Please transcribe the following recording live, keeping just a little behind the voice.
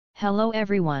Hello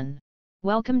everyone.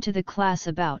 Welcome to the class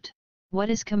about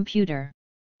what is computer.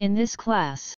 In this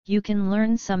class, you can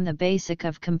learn the basic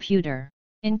of computer,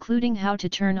 including how to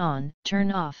turn on,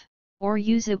 turn off, or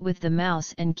use it with the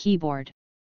mouse and keyboard.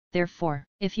 Therefore,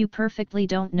 if you perfectly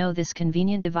don't know this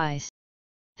convenient device,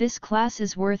 this class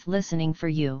is worth listening for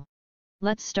you.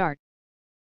 Let's start.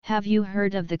 Have you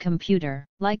heard of the computer,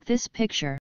 like this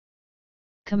picture?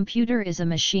 Computer is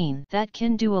a machine that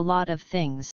can do a lot of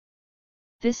things.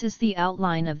 This is the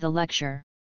outline of the lecture.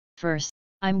 First,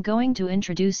 I'm going to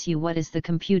introduce you what is the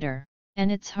computer,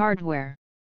 and its hardware.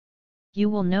 You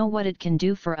will know what it can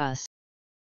do for us.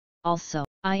 Also,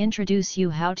 I introduce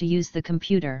you how to use the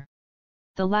computer.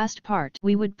 The last part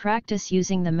we would practice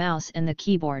using the mouse and the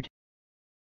keyboard.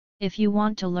 If you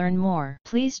want to learn more,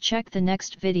 please check the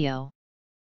next video.